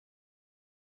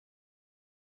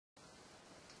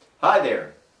Hi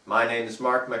there, my name is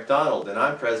Mark MacDonald and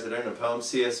I'm president of Home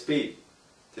CSP.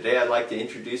 Today I'd like to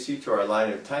introduce you to our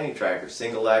line of TinyTracker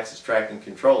Single Axis tracking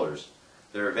controllers.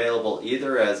 They're available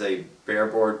either as a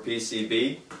bareboard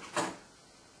PCB,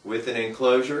 with an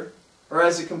enclosure, or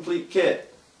as a complete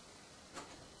kit.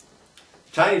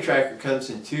 The TinyTracker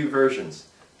comes in two versions.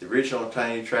 The original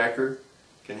TinyTracker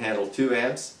can handle 2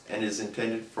 amps and is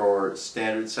intended for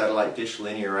standard satellite dish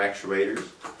linear actuators.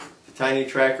 The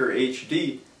TinyTracker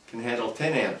HD can handle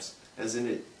 10 amps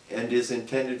and is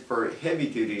intended for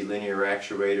heavy-duty linear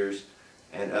actuators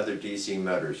and other DC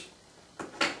motors.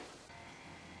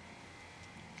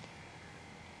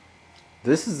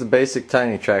 This is the basic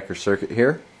TinyTracker circuit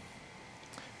here.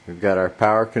 We've got our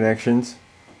power connections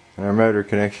and our motor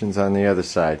connections on the other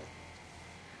side.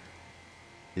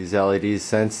 These LEDs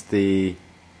sense the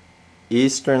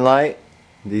eastern light.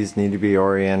 These need to be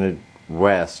oriented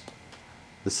west.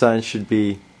 The sun should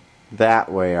be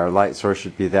that way, our light source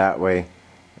should be that way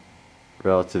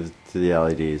relative to the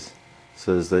LEDs.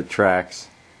 So as it tracks,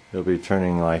 it'll be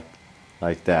turning like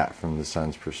that from the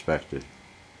sun's perspective.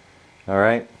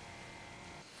 Alright?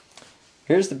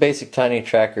 Here's the basic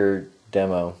TinyTracker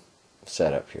demo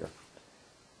setup here.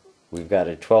 We've got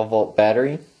a 12-volt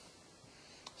battery,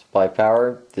 supply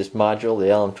power. This module, the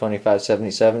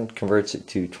LM2577, converts it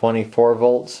to 24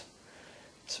 volts,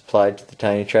 supplied to the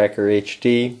TinyTracker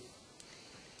HD.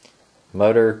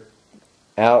 Motor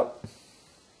out,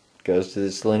 goes to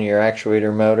this linear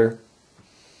actuator motor.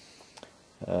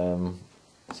 So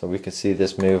we can see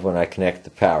this move when I connect the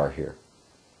power here.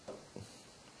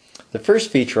 The first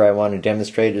feature I want to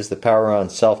demonstrate is the power on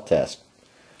self-test.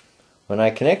 When I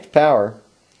connect power,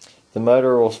 the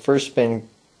motor will first spin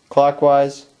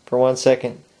clockwise for 1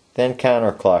 second, then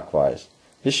counterclockwise.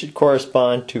 This should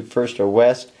correspond to first a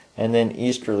west and then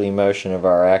easterly motion of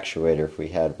our actuator if we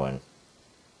had one.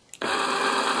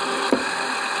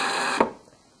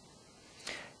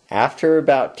 After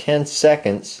about 10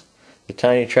 seconds, the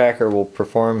TinyTracker will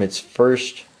perform its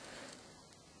first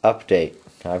update.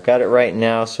 Now, I've got it right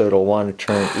now, so it'll want to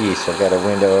turn east. I've got a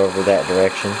window over that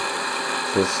direction.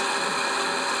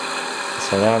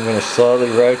 So now I'm going to slowly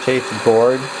rotate the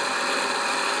board.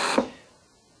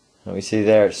 And we see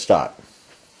there it stopped.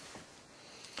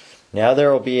 Now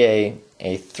there will be a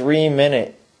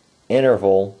 3-minute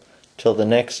interval till the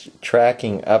next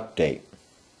tracking update.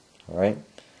 Alright?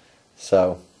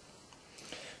 So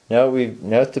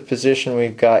note the position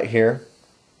we've got here.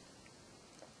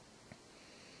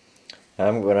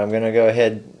 What I'm going to go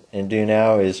ahead and do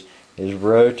now is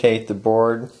rotate the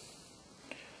board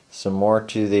some more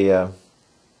to the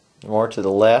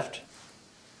left,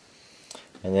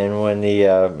 and then when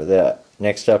the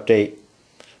next update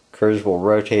occurs, we'll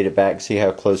rotate it back and see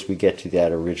how close we get to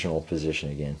that original position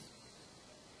again.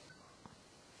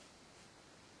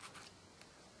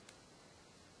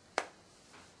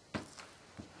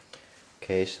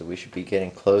 Okay, so we should be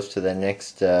getting close to the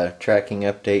next tracking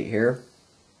update here.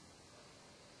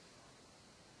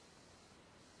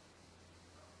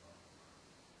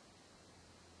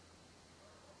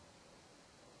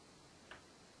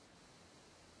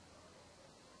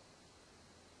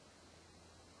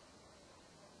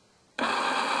 There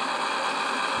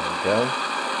we go.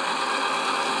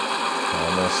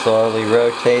 I'm going to slowly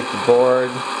rotate the board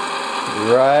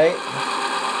right.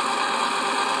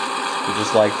 So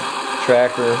just like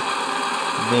tracker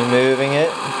be moving it.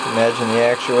 Imagine the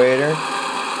actuator.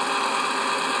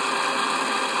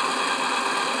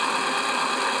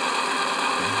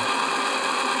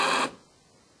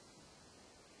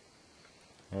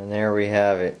 And there we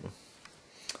have it.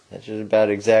 That's just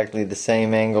about exactly the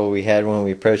same angle we had when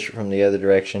we approached it from the other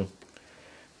direction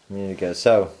a minute ago.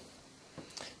 So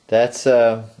that's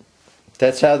how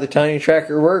the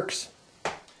TinyTracker works.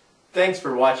 Thanks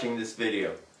for watching this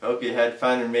video. Hope you had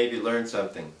fun and maybe learned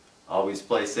something. Always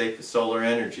play safe with solar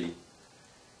energy.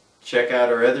 Check out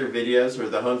our other videos or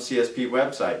the Home CSP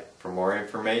website for more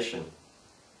information.